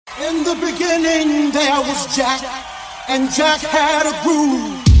In the beginning there was Jack, and Jack had a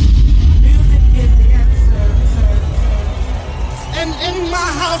groove. Music is the answer. And in my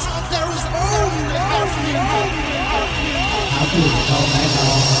house there is only house music.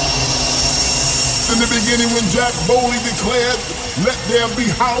 In the beginning when Jack boldly declared, "Let there be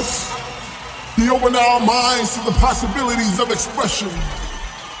house," he opened our minds to the possibilities of expression.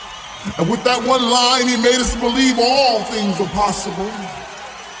 And with that one line, he made us believe all things are possible,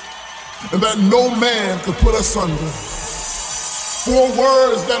 and that no man could put us under. 4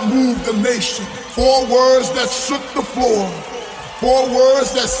 words that moved the nation, 4 words that shook the floor, 4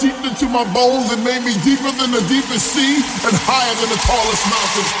 words that seeped into my bones and made me deeper than the deepest sea and higher than the tallest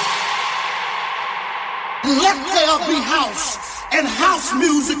mountain. Let there be house, and house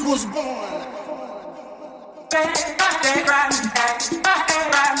music was born.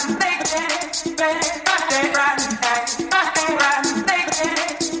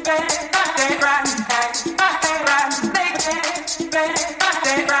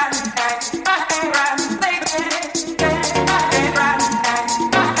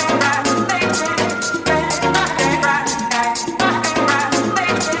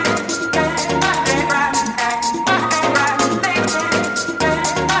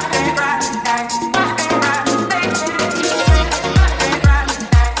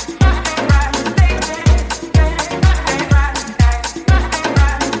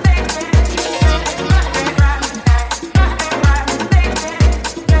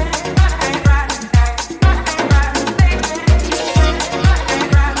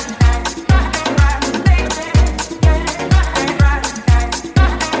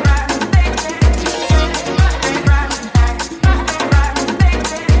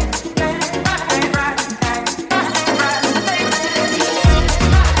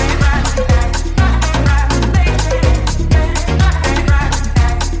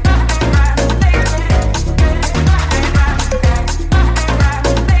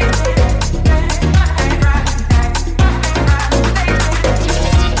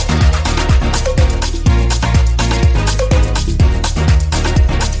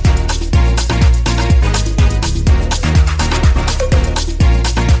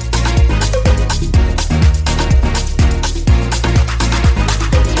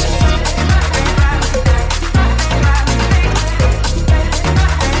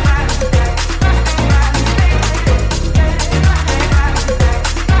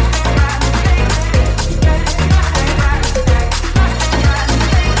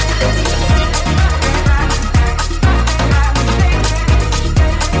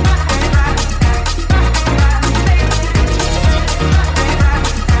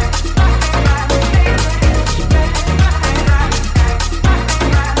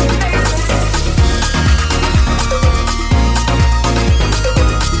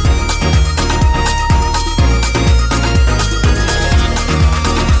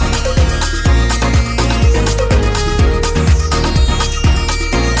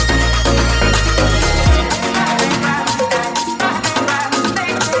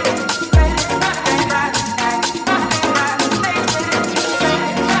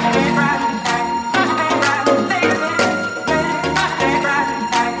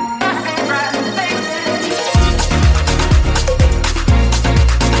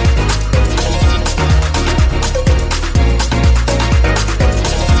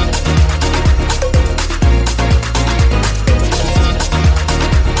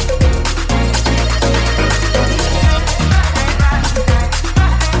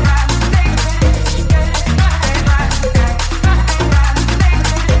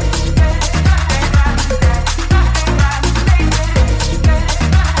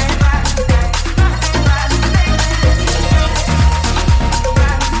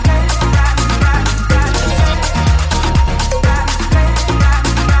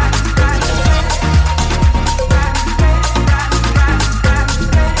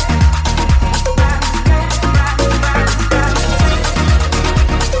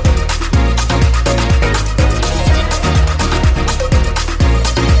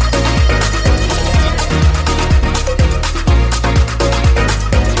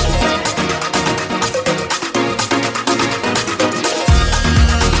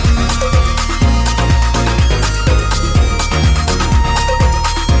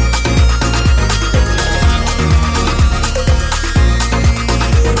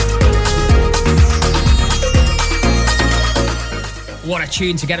 What a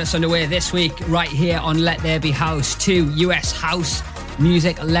tune to get us underway this week, right here on Let There Be House. 2 US house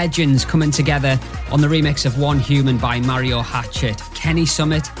music legends coming together on the remix of One Human by Mario Hatchett, Kenny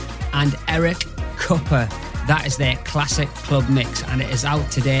Summit and Eric Cooper. That is their classic club mix, and it is out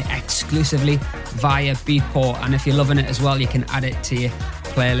today exclusively via Beatport. And if you're loving it as well, you can add it to your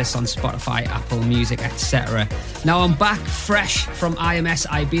playlist on Spotify, Apple Music, etc. Now I'm back fresh from IMS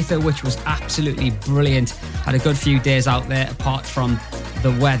Ibiza, which was absolutely brilliant. Had a good few days out there apart from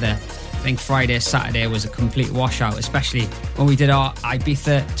the weather. I think Friday, Saturday was a complete washout, especially when we did our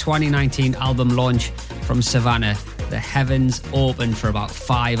Ibiza 2019 album launch from Savannah. The heavens opened for about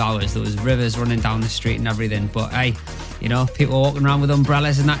 5 hours. There was rivers running down the street and everything. But hey, you know, people walking around with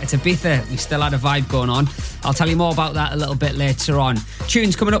umbrellas and that. It's Ibiza. We still had a vibe going on. I'll tell you more about that a little bit later on.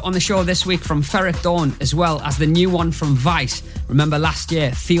 Tunes coming up on the show this week from Ferreck Dawn, as well as the new one from Vice. Remember last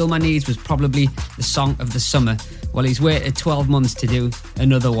year, Feel My Needs was probably the song of the summer. Well, he's waited 12 months to do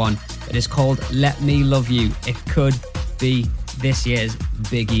another one. It is called Let Me Love You. It could be this year's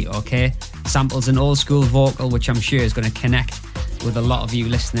biggie, okay? Samples an old school vocal, which I'm sure is going to connect with a lot of you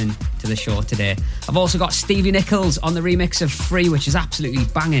listening to the show today. I've also got Stevie Nicks on the remix of Free, which is absolutely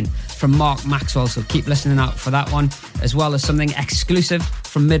banging, from Mark Maxwell, so keep listening out for that one, as well as something exclusive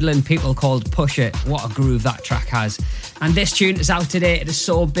from Midland people called Push It. What a groove that track has. And this tune is out today. It is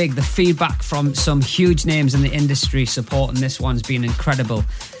so big. The feedback from some huge names in the industry supporting this one's been incredible.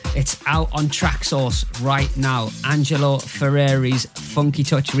 It's out on Traxsource right now. Angelo Ferreri's Funky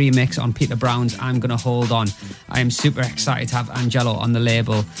Touch remix on Peter Brown's I'm Gonna Hold On. I am super excited to have Angelo on the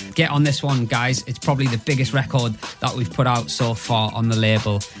label. Get on this one, guys. It's probably the biggest record that we've put out so far on the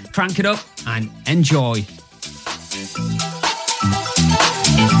label. Crank it up and enjoy.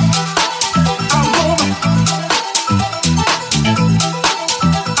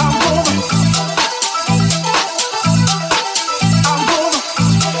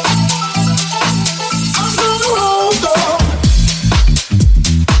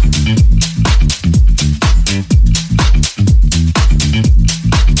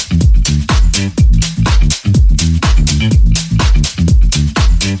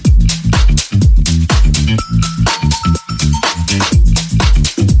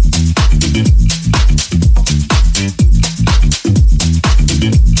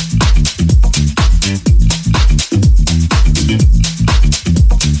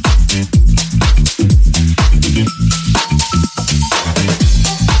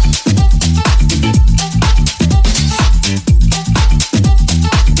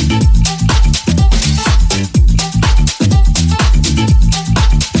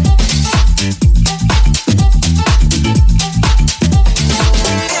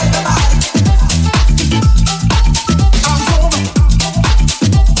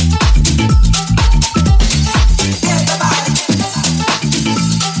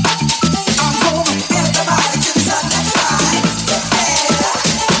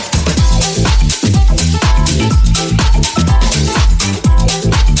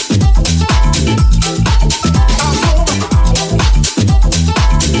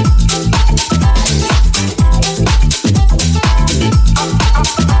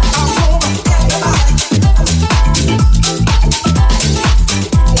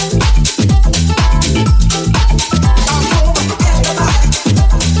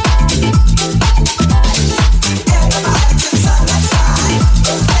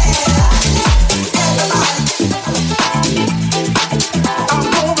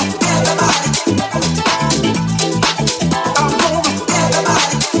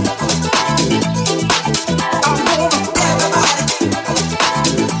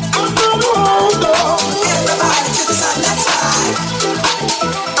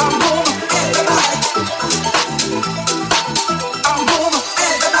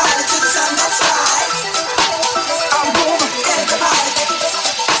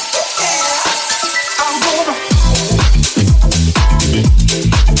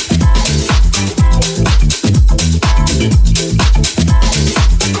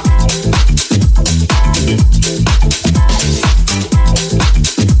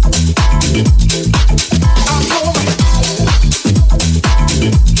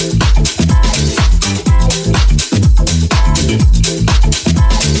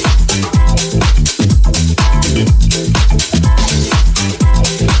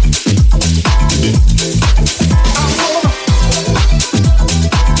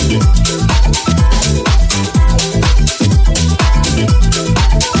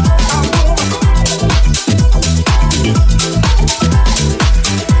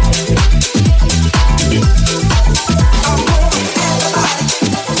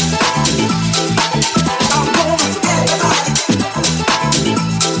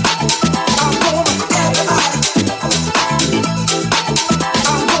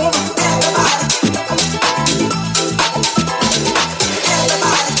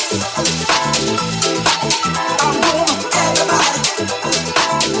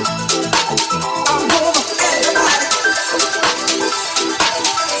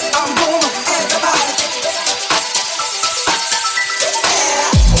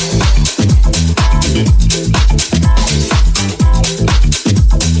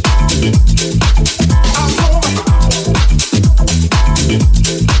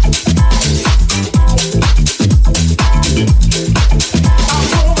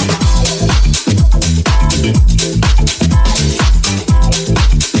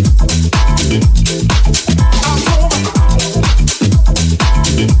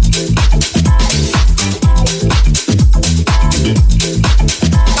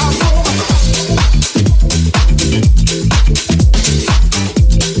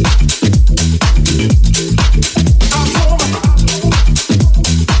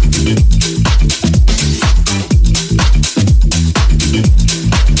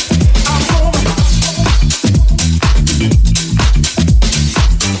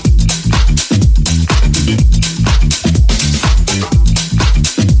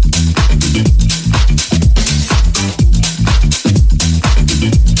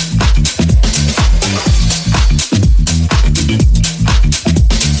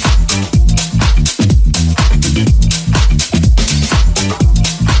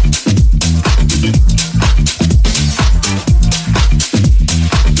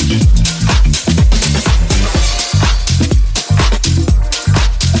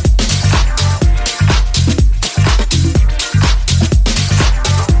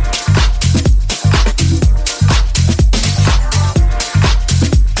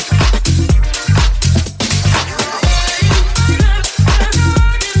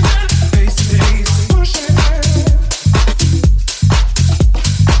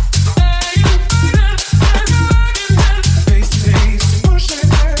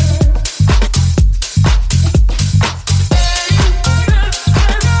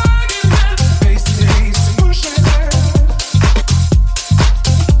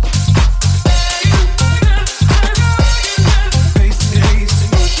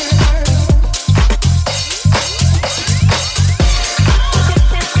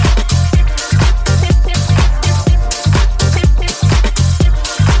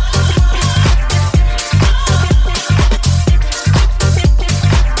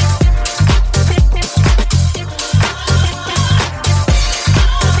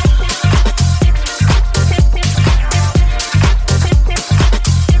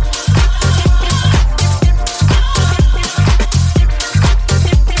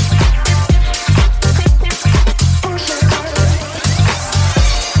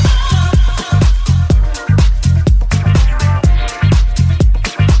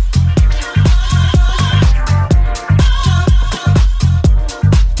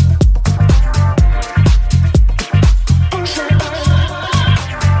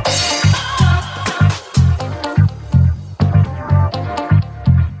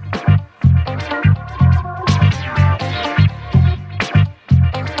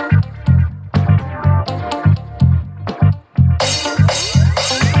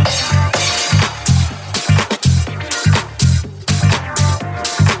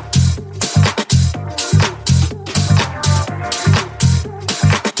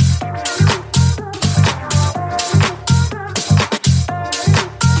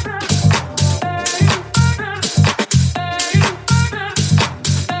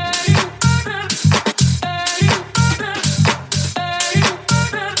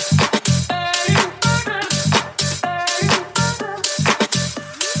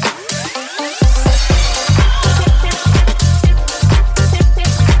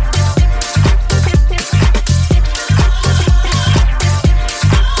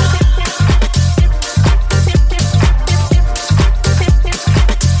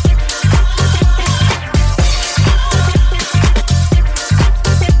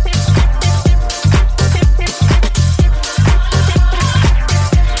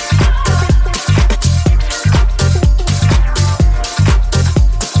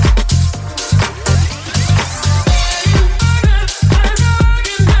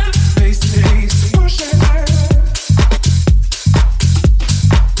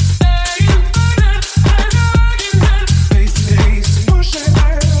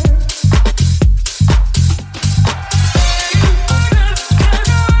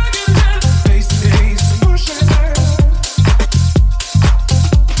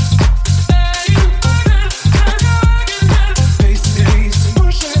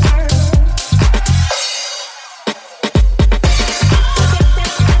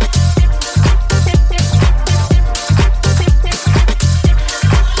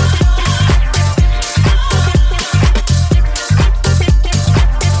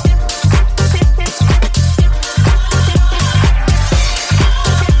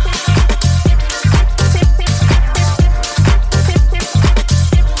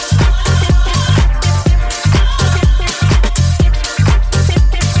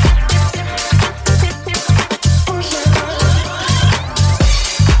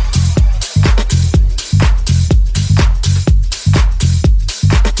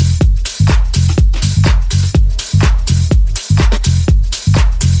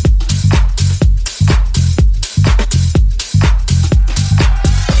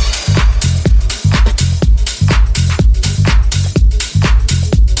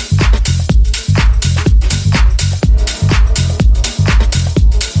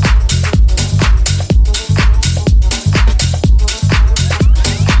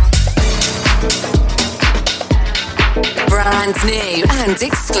 brand new and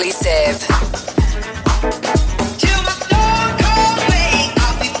exclusive. Till my stone cold way,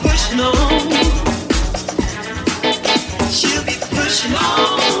 I'll be pushing on. She'll be pushing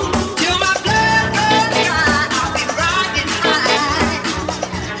on. Till my blood runs dry, I'll be riding high.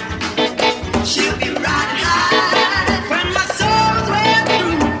 She'll be riding high. When my soul's way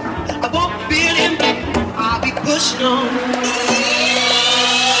through, I won't feel him blue. I'll be pushing on.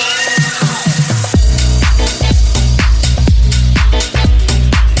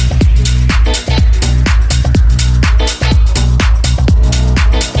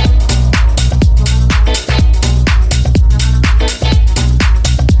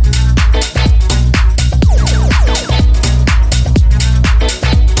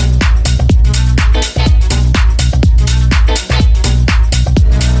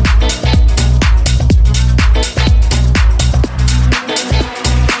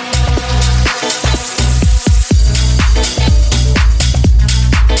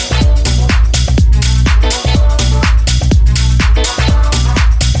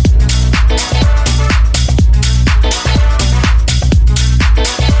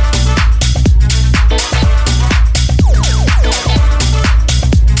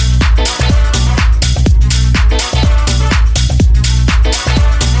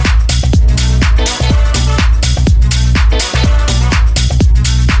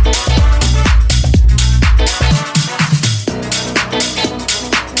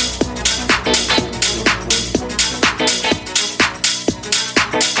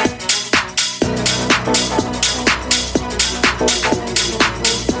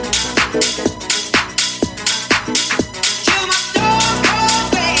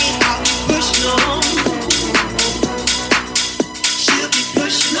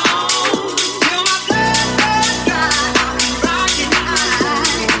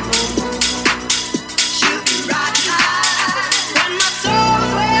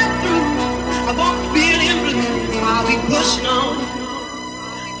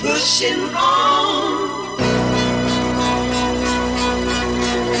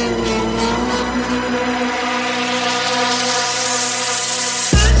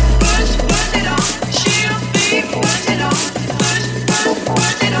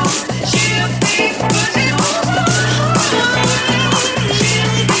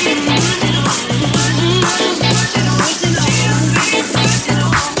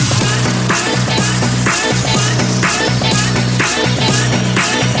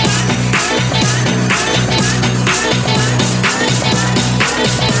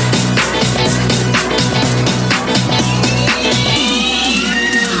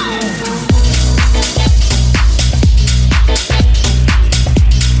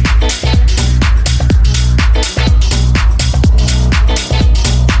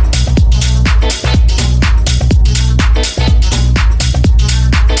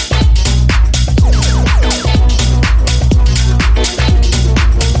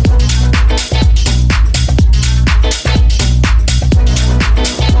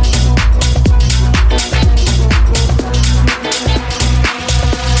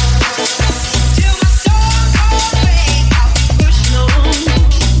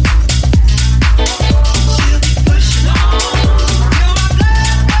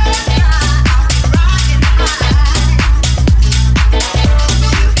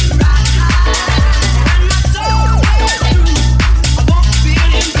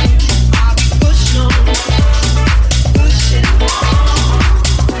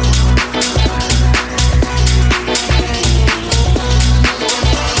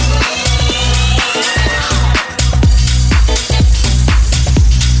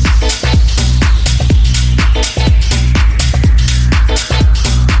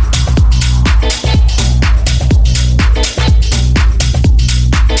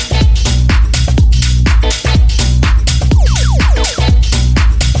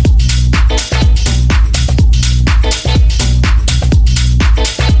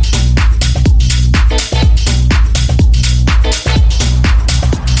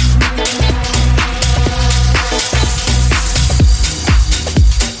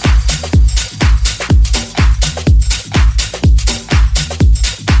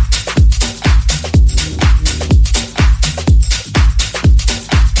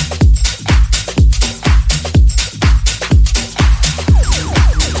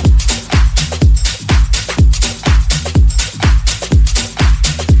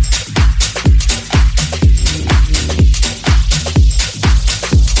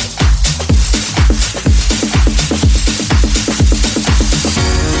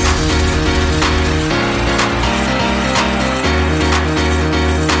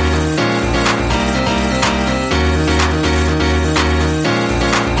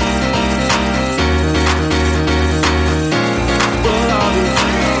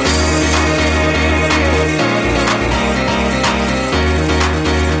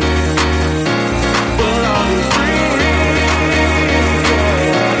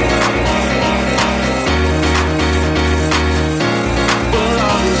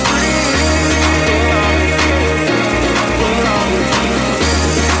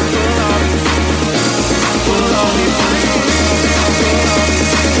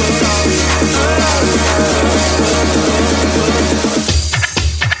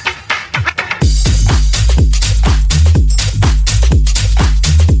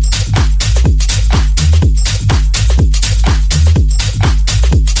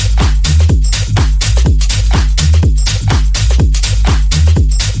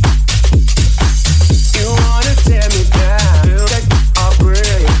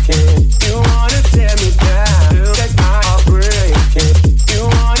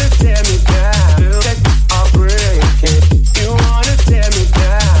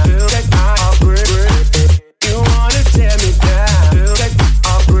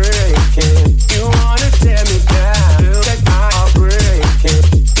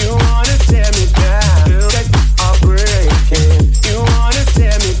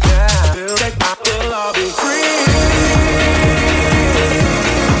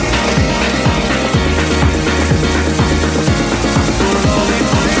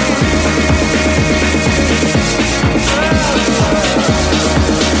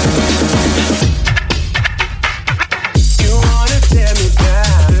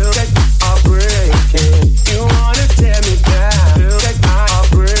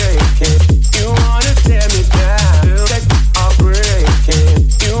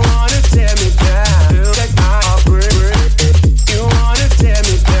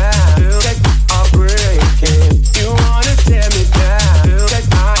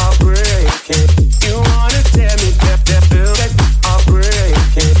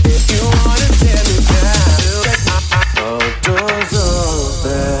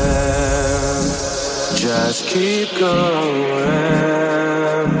 going.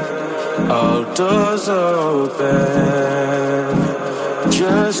 All doors open.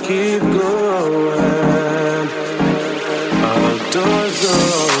 Just keep going. All doors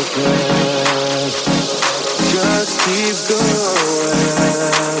open. Just keep going.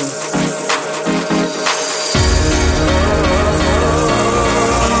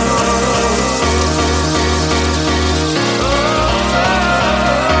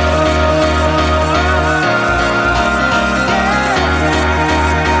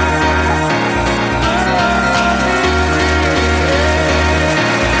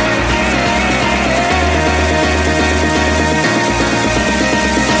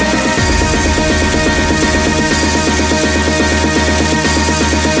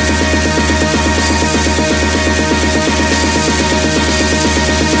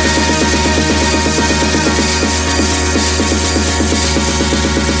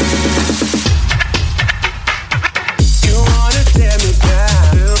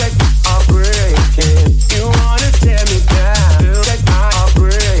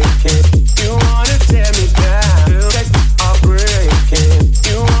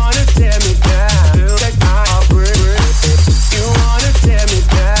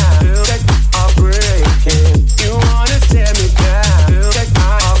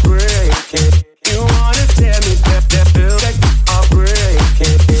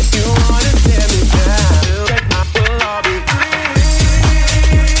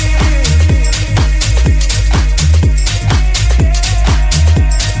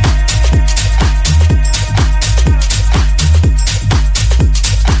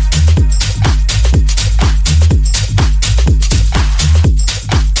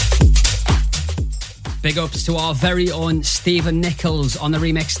 Big ups to our very own Stephen Nichols on the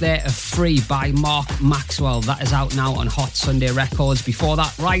remix there of Free by Mark Maxwell. That is out now on Hot Sunday Records. Before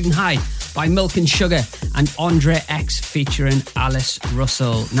that, Riding High by Milk and Sugar and Andre X featuring Alice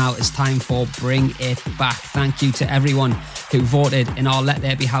Russell. Now it's time for Bring It Back. Thank you to everyone who voted in our Let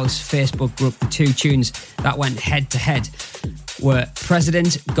There Be House Facebook group. The two tunes that went head to head were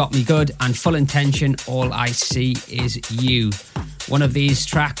President, Got Me Good, and Full Intention, All I See Is You. One of these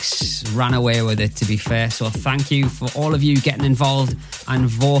tracks ran away with it, to be fair, so thank you for all of you getting involved and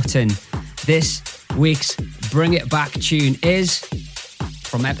voting. This week's Bring It Back tune is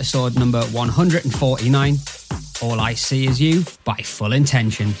from episode number 149, All I See Is You by Full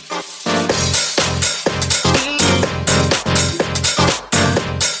Intention.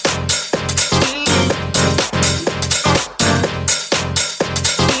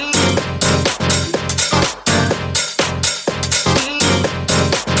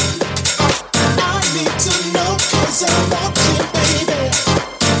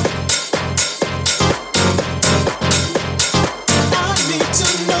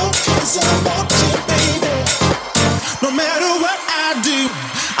 No matter what I do,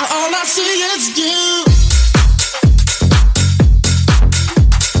 I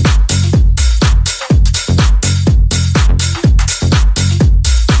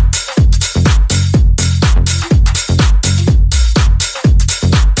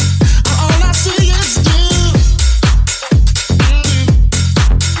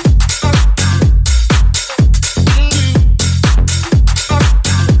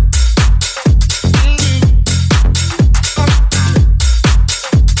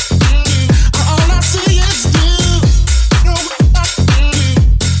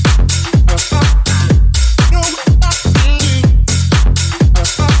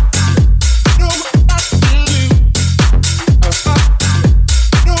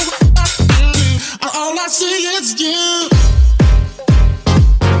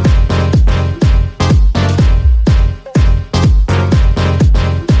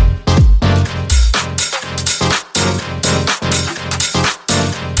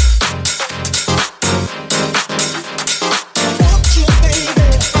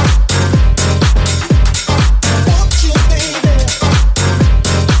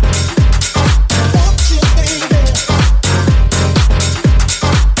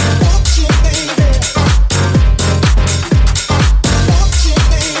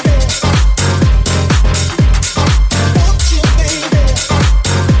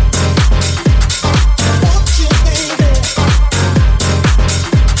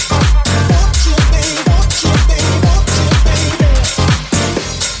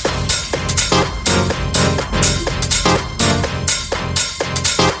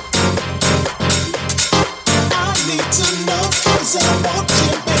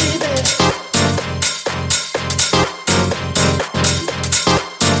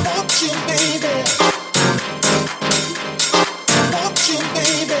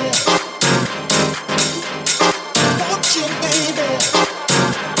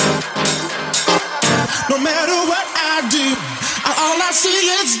I see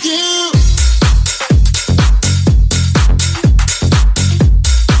is you.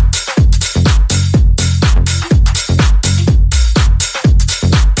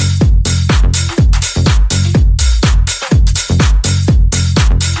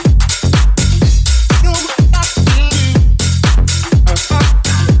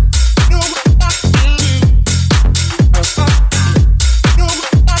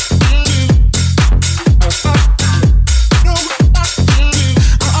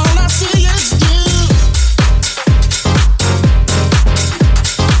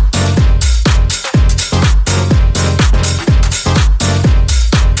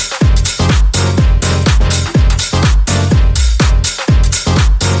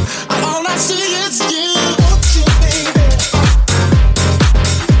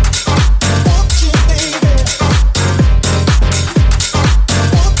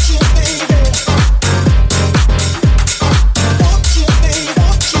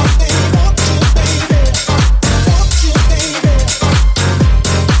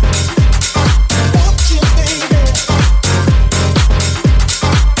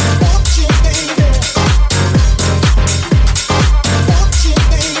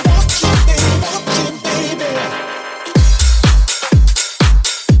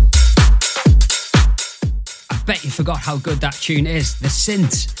 Forgot how good that tune is. The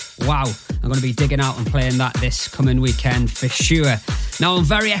Synth. Wow. I'm going to be digging out and playing that this coming weekend for sure. Now, I'm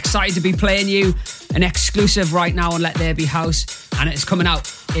very excited to be playing you an exclusive right now on Let There Be House, and it's coming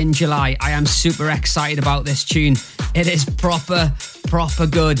out in July. I am super excited about this tune. It is proper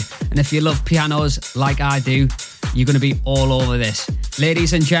good. And if you love pianos like I do, you're going to be all over this.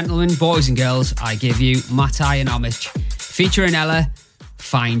 Ladies and gentlemen, boys and girls, I give you Matai and Homage, featuring Ella,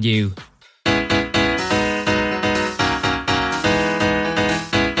 Find You.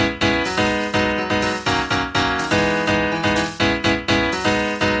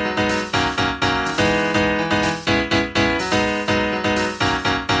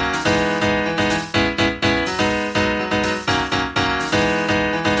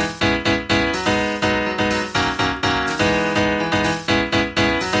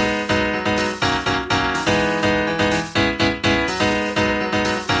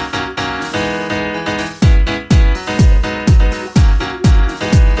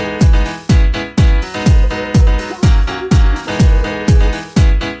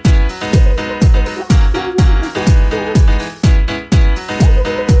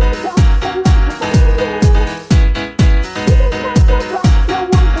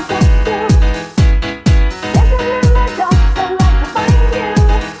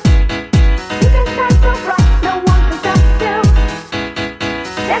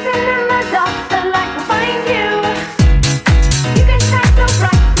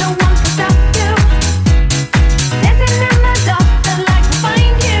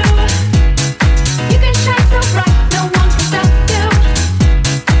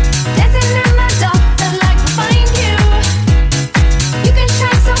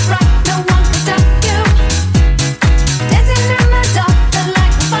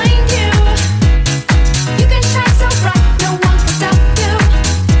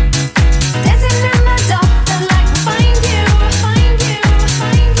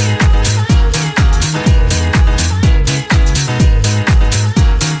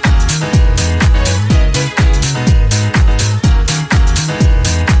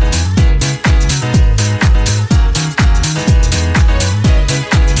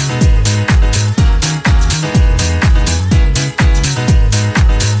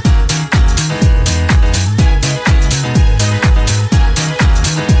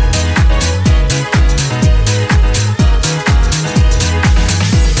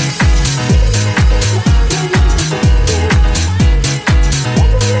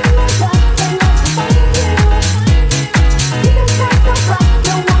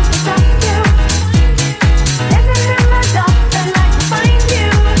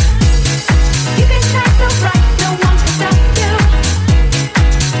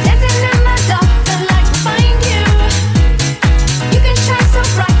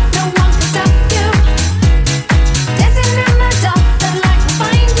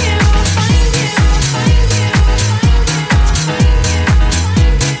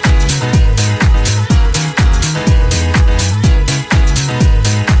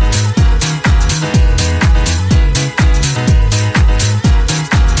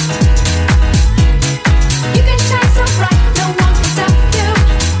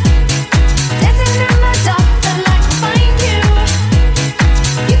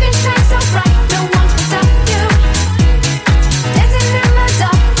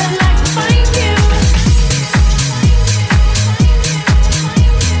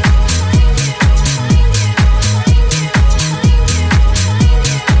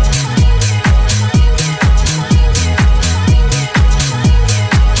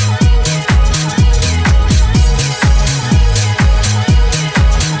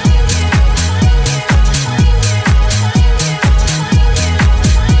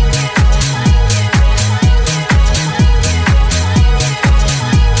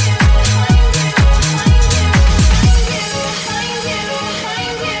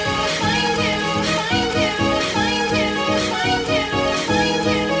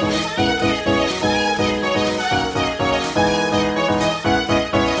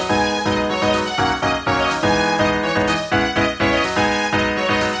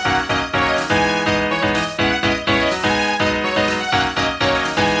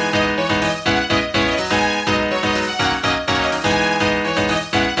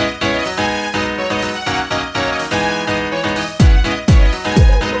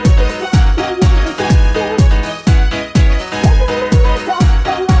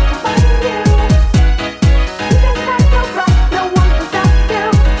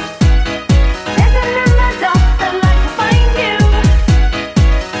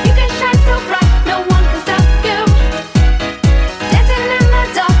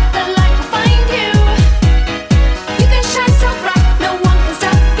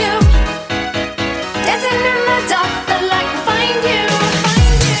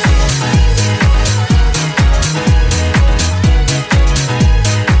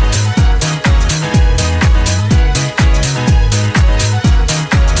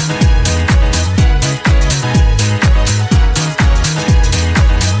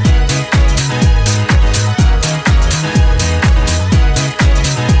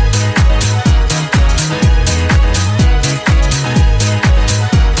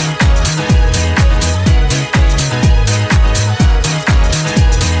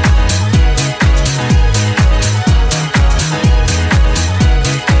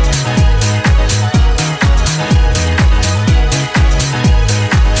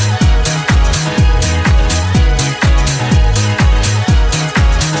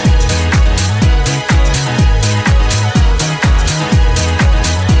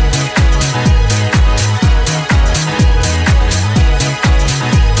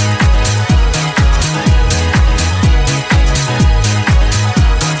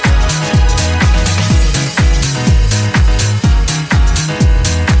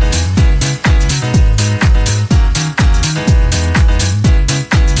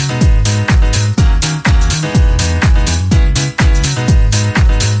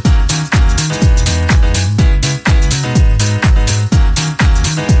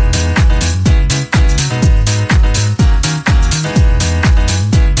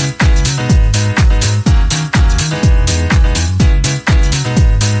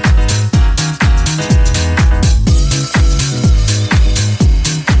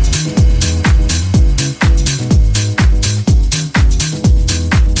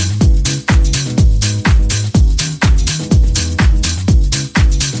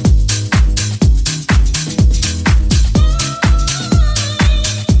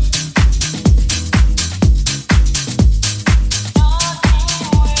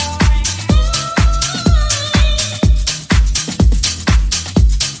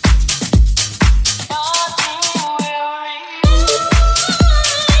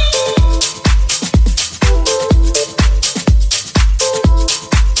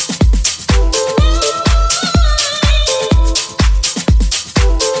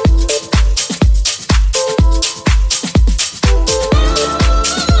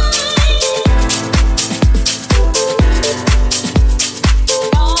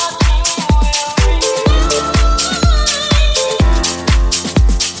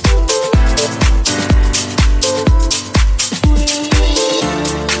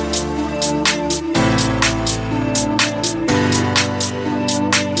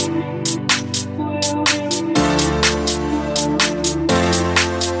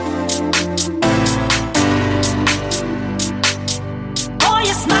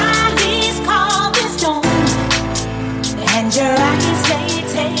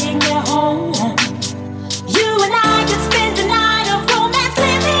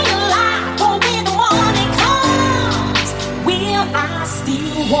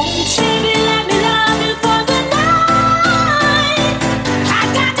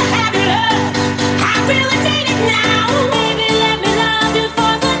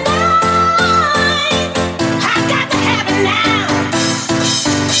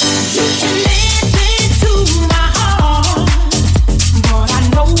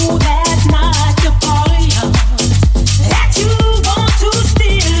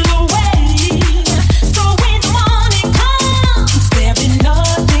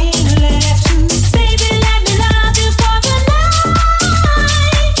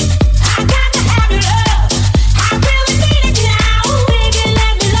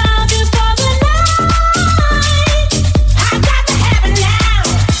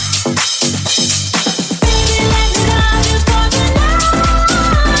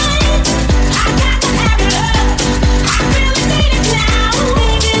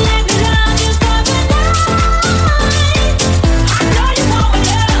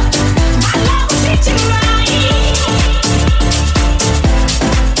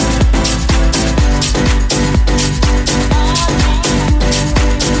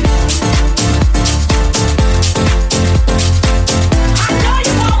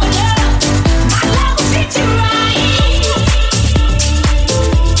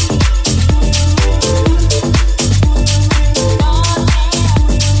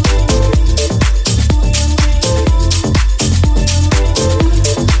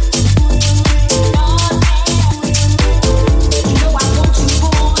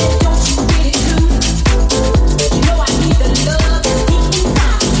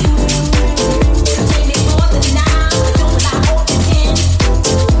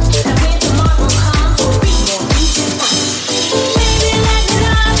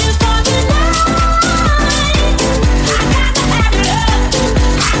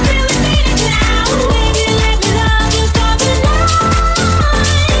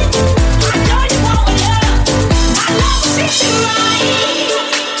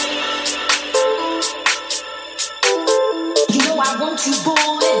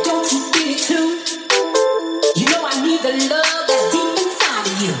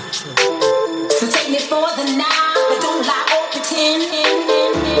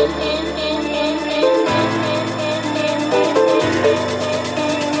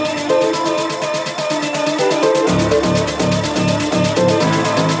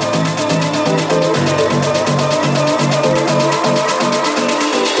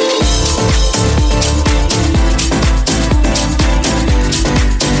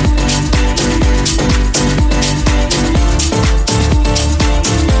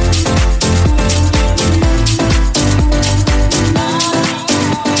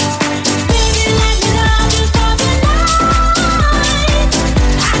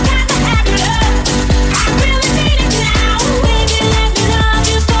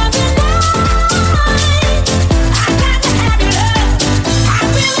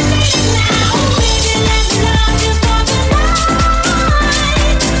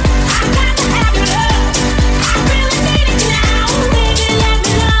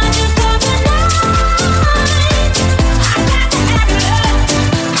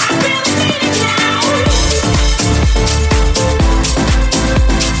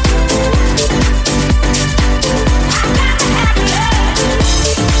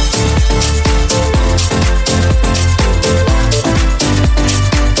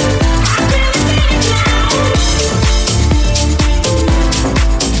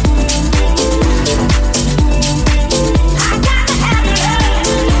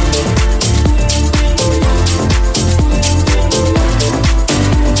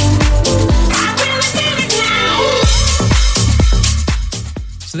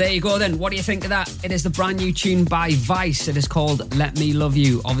 So there you go then. What do you think of that? It is the brand new tune by Vice. It is called Let Me Love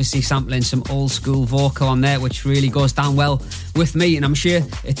You. Obviously sampling some old school vocal on there, which really goes down well with me, and I'm sure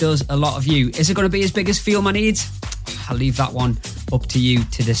it does a lot of you. Is it going to be as big as Feel My Needs? I'll leave that one up to you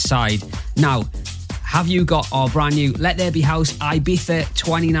to decide. Now, have you got our brand new Let There Be House Ibiza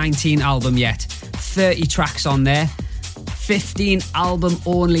 2019 album yet? 30 tracks on there. 15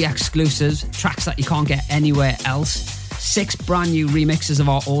 album-only exclusives, tracks that you can't get anywhere else. 6 brand new remixes of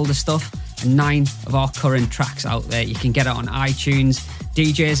our older stuff, and 9 of our current tracks out there. You can get it on iTunes.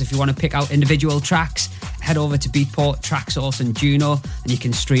 DJs, if you want to pick out individual tracks, head over to Beatport, Traxsource and Juno, and you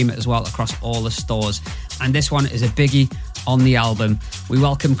can stream it as well across all the stores. And this one is a biggie on the album. We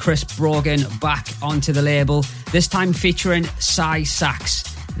welcome Chris Brogan back onto the label, this time featuring Psy Sax.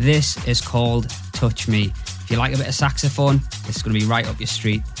 This is called Touch Me. If you like a bit of saxophone, this is going to be right up your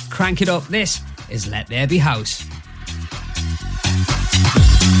street. Crank it up. This is Let There Be House.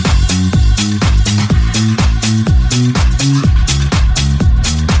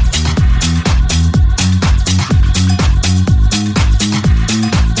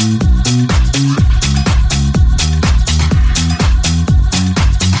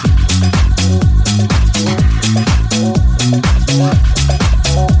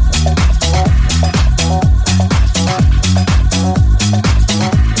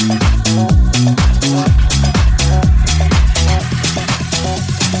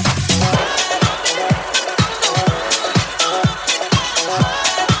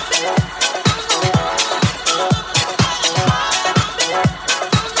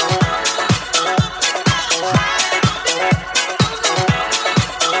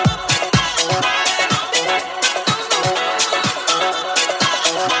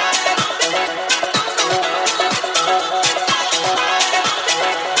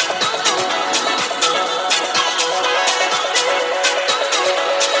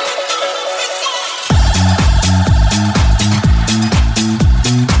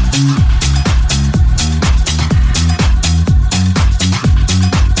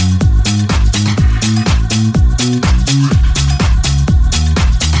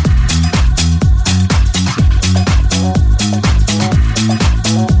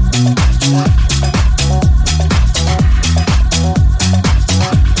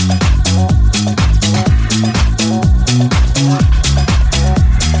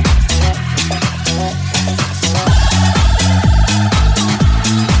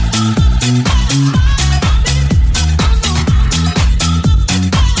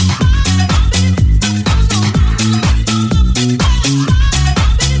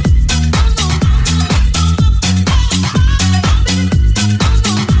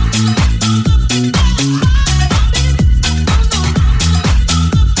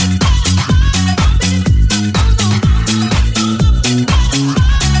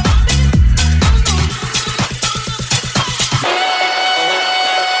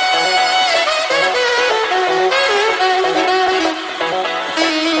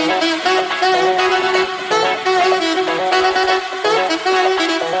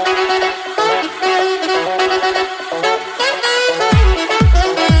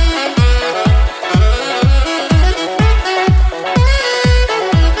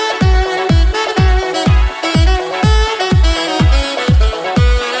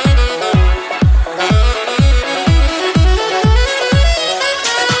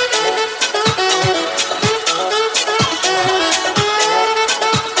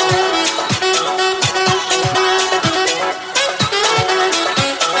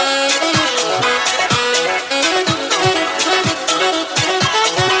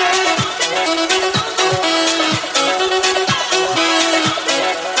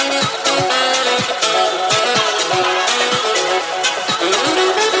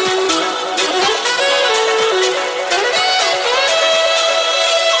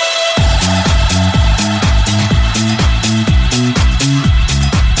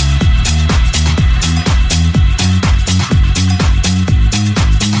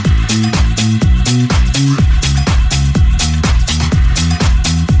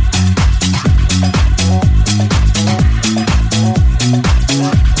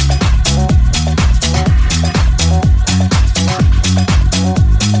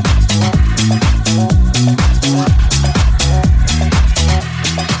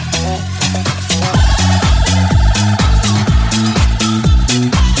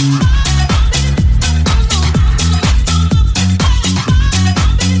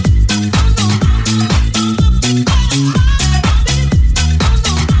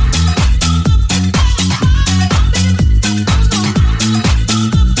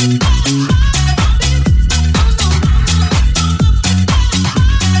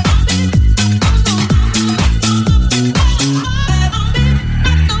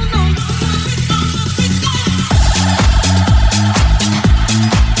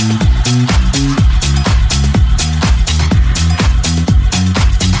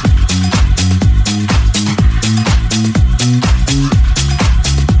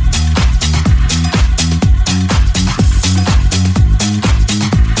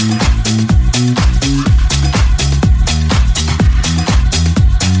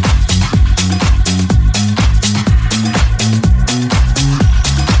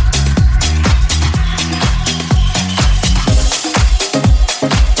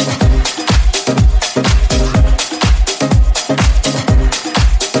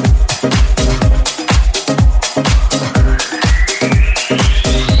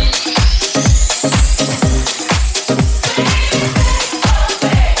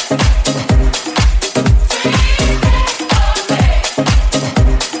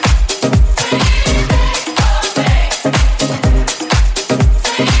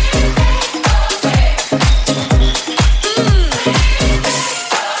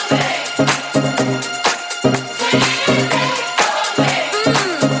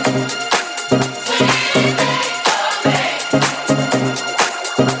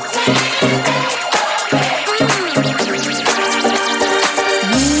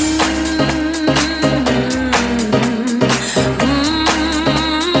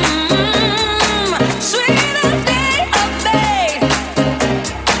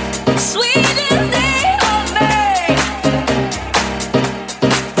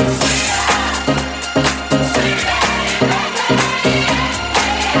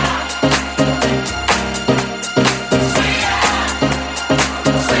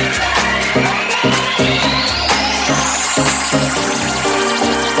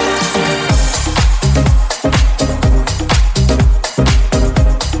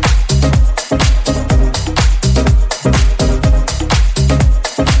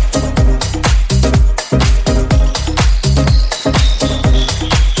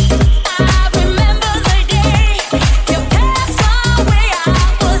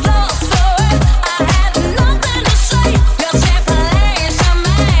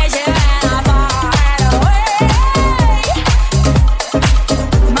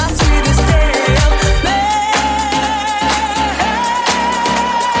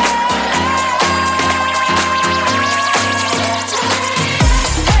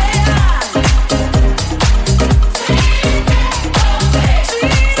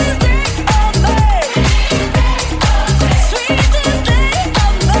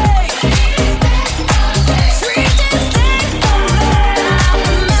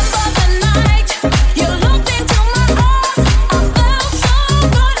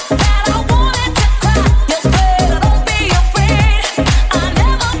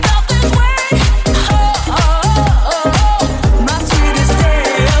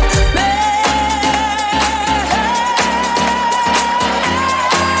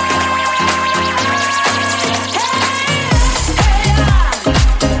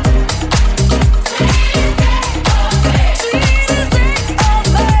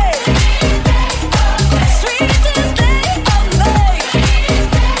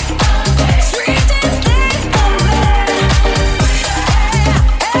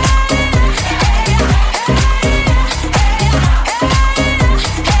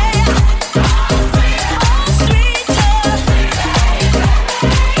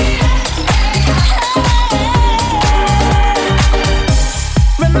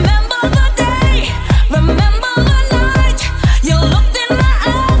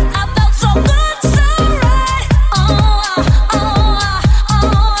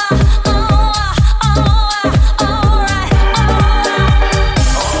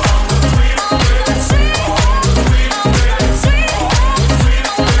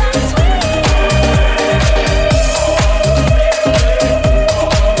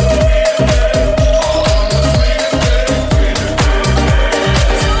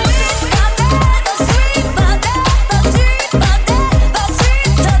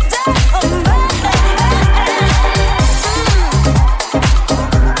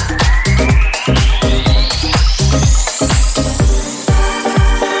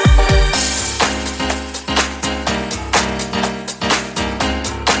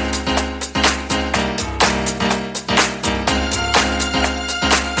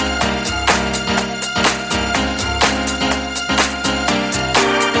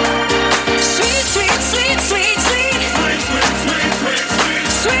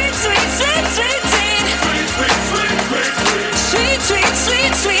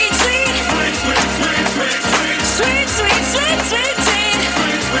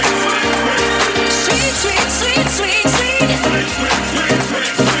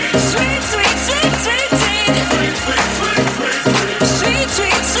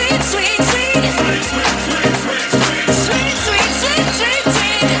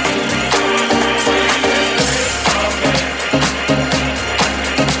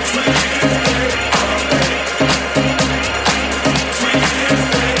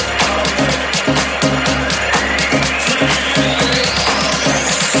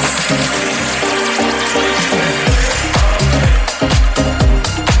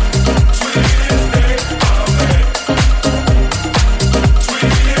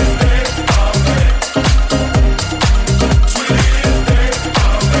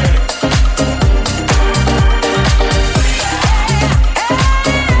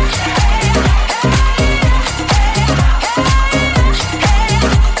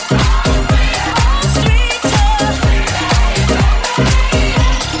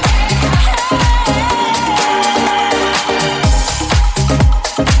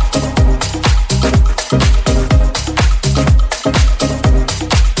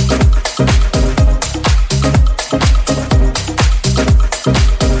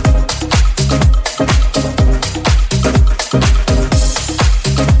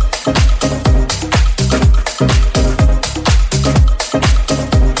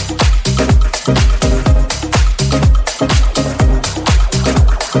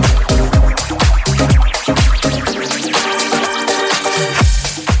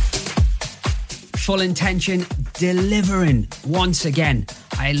 Full Intention delivering once again.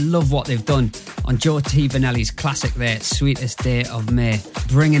 I love what they've done on Joe T. Vanelli's classic there, Sweetest Day of May,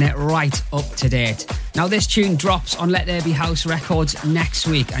 bringing it right up to date. Now this tune drops on Let There Be House Records next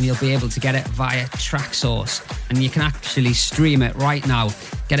week, and you'll be able to get it via Traxsource, and you can actually stream it right now,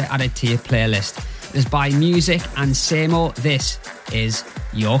 get it added to your playlist. It is by Music and Samo. This is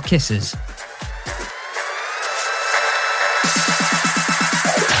Your Kisses.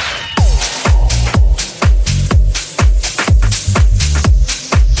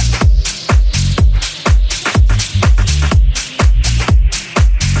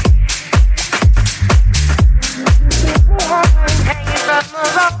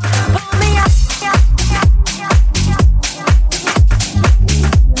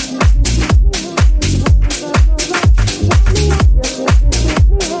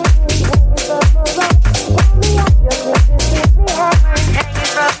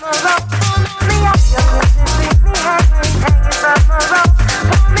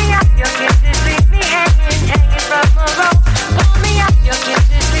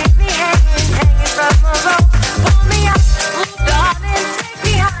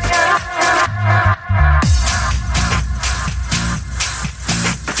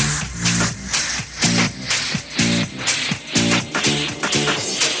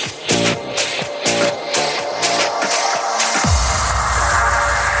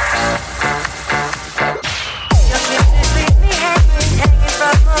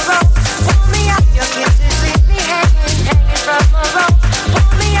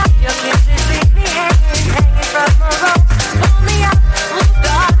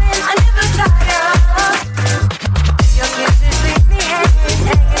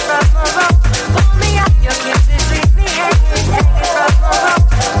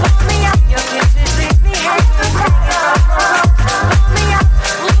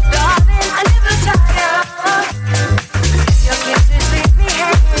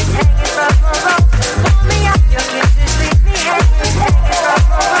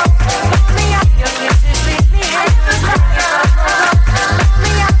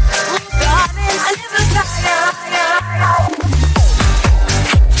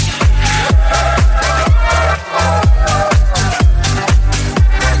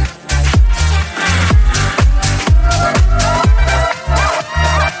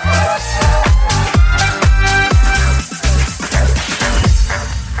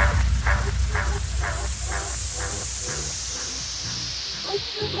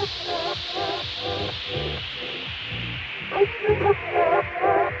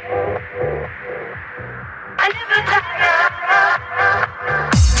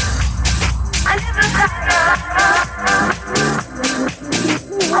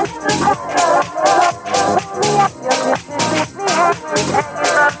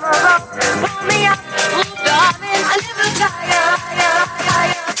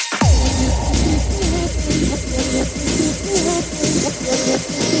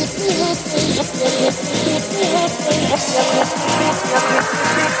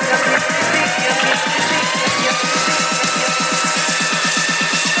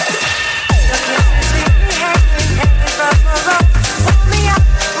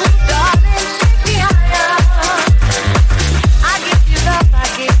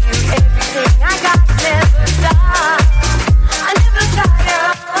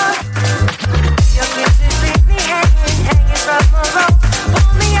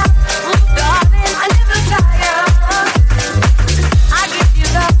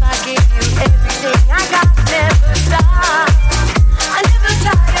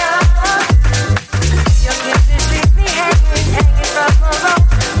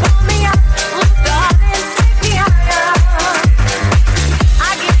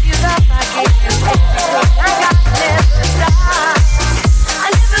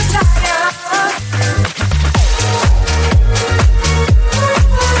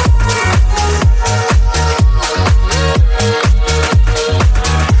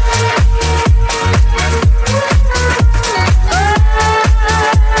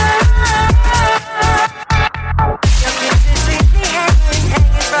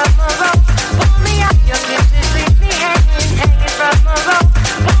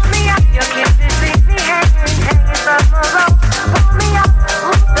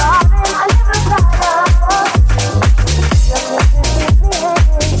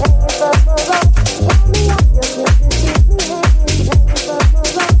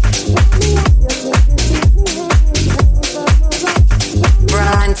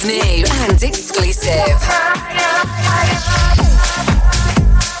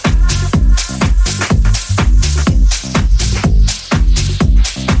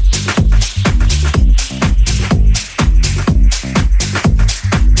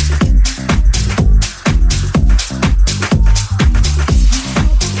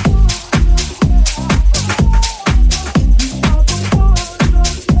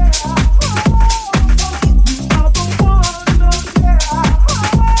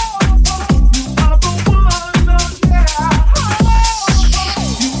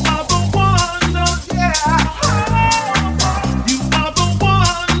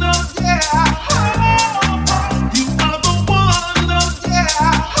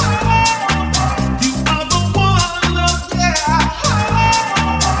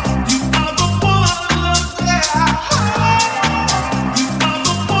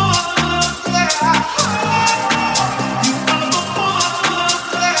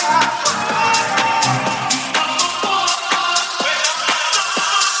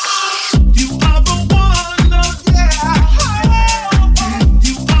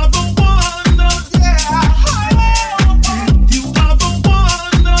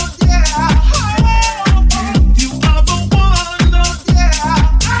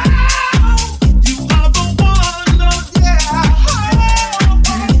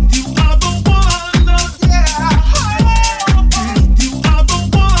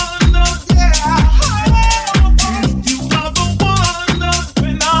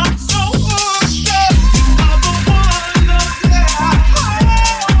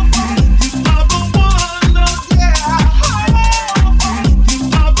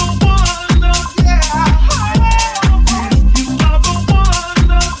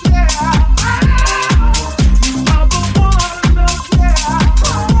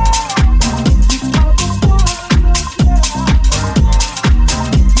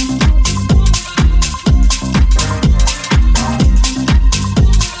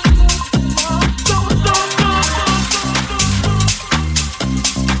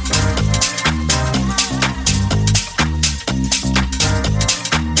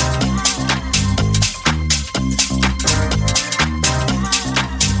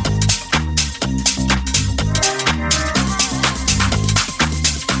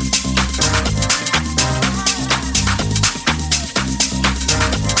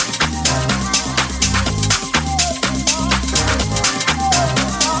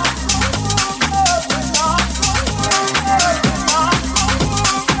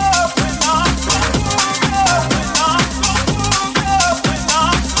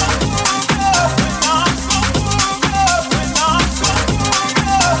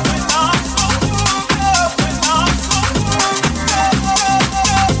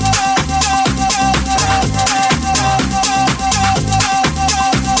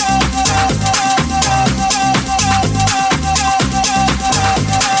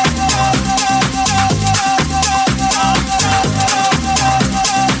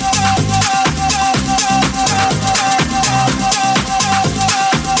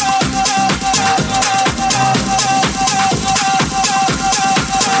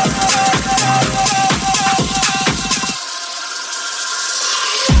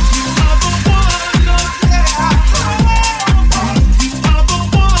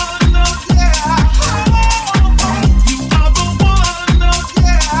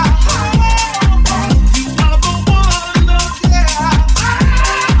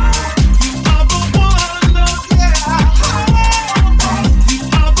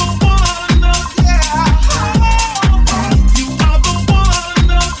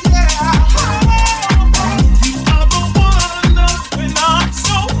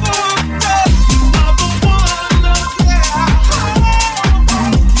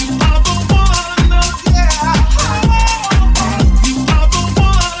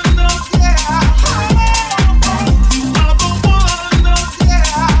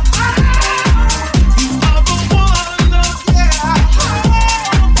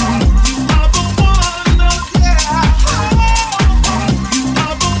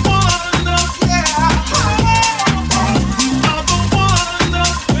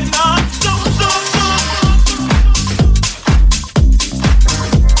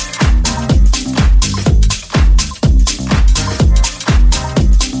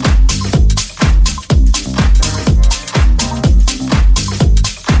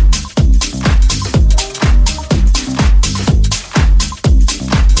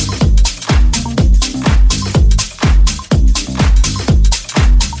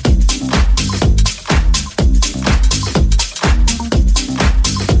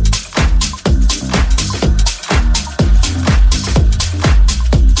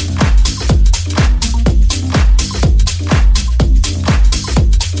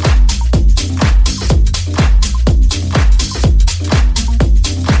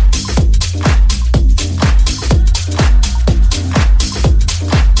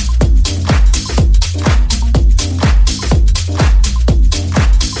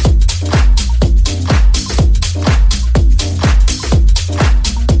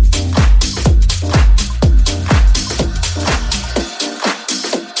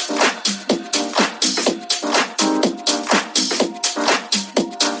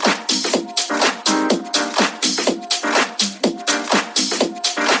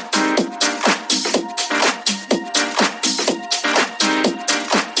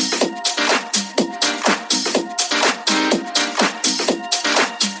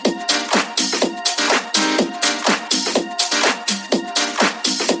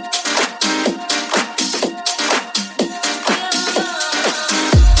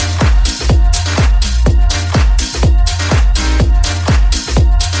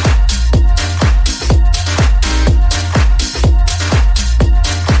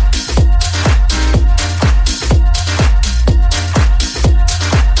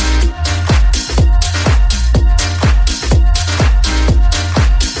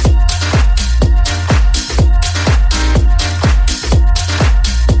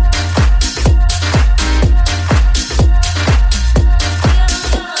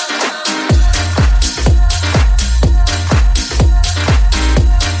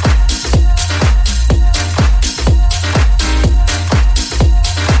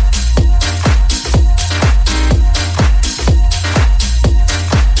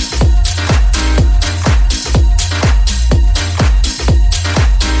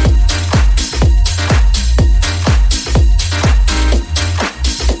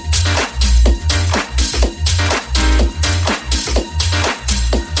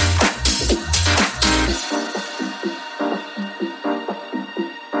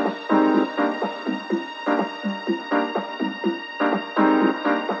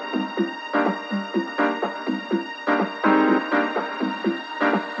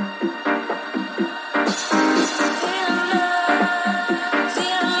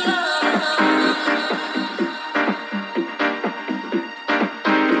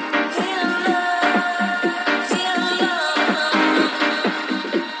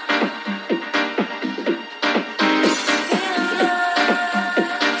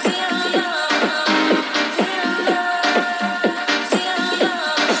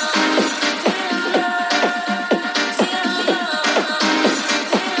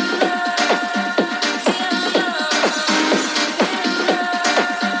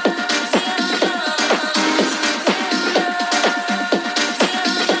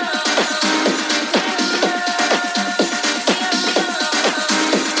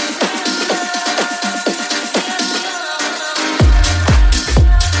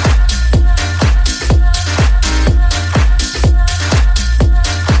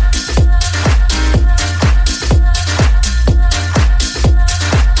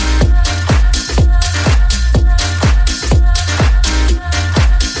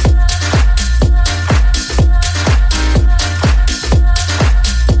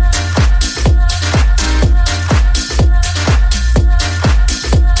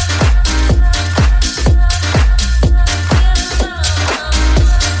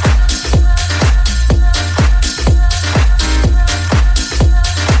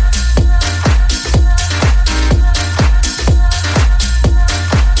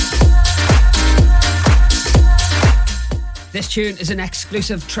 tune is an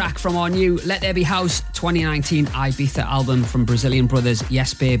exclusive track from our new Let There Be House 2019 Ibiza album from Brazilian brothers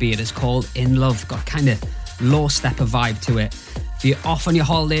Yes Baby. It is called In Love. Got kind of low stepper vibe to it. If you're off on your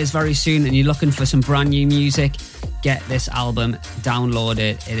holidays very soon and you're looking for some brand new music, get this album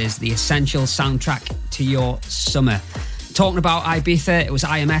downloaded. It is the essential soundtrack to your summer. Talking about Ibiza, it was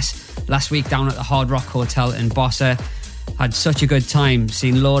IMS last week down at the Hard Rock Hotel in Bossa. Had such a good time,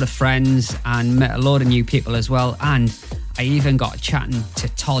 seen a load of friends and met a load of new people as well. And I even got chatting to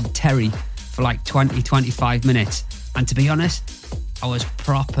Todd Terry for like 20-25 minutes. And to be honest, I was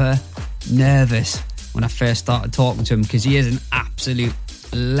proper nervous when I first started talking to him because he is an absolute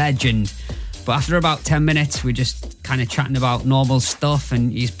legend. But after about 10 minutes, we're just kind of chatting about normal stuff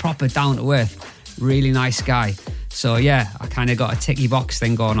and he's proper down to earth. Really nice guy. So yeah, I kind of got a ticky box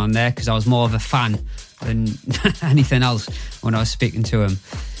thing going on there because I was more of a fan than anything else when I was speaking to him.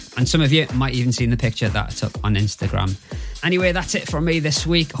 And some of you might even seen the picture that I took on Instagram. Anyway, that's it from me this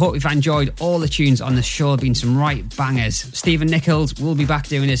week. Hope you've enjoyed all the tunes on the show. Been some right bangers. Stephen Nichols will be back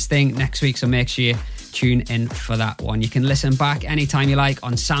doing his thing next week, so make sure you tune in for that one. You can listen back anytime you like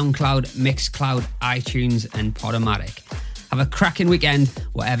on SoundCloud, Mixcloud, iTunes and Podomatic. Have a cracking weekend,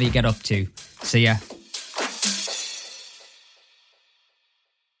 whatever you get up to. See ya.